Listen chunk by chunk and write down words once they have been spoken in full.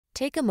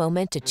Take a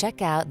moment to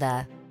check out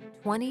the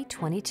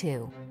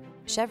 2022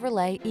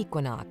 Chevrolet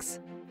Equinox.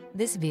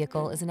 This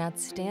vehicle is an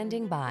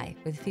outstanding buy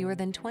with fewer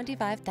than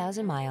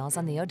 25,000 miles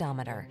on the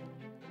odometer.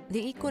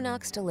 The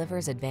Equinox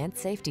delivers advanced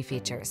safety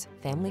features,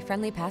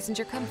 family-friendly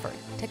passenger comfort,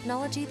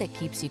 technology that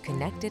keeps you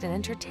connected and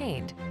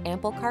entertained,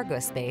 ample cargo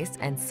space,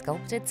 and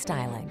sculpted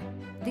styling.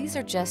 These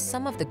are just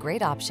some of the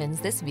great options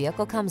this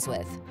vehicle comes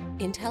with: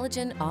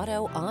 intelligent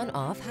auto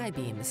on-off high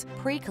beams,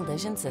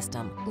 pre-collision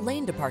system,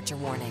 lane departure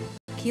warning,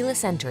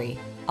 keyless entry,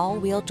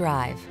 all-wheel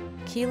drive,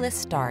 keyless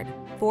start,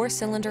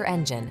 4-cylinder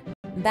engine,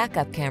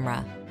 backup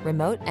camera,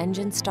 remote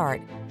engine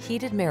start,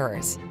 heated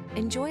mirrors.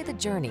 Enjoy the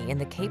journey in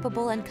the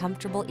capable and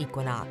comfortable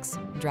Equinox.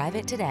 Drive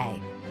it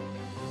today.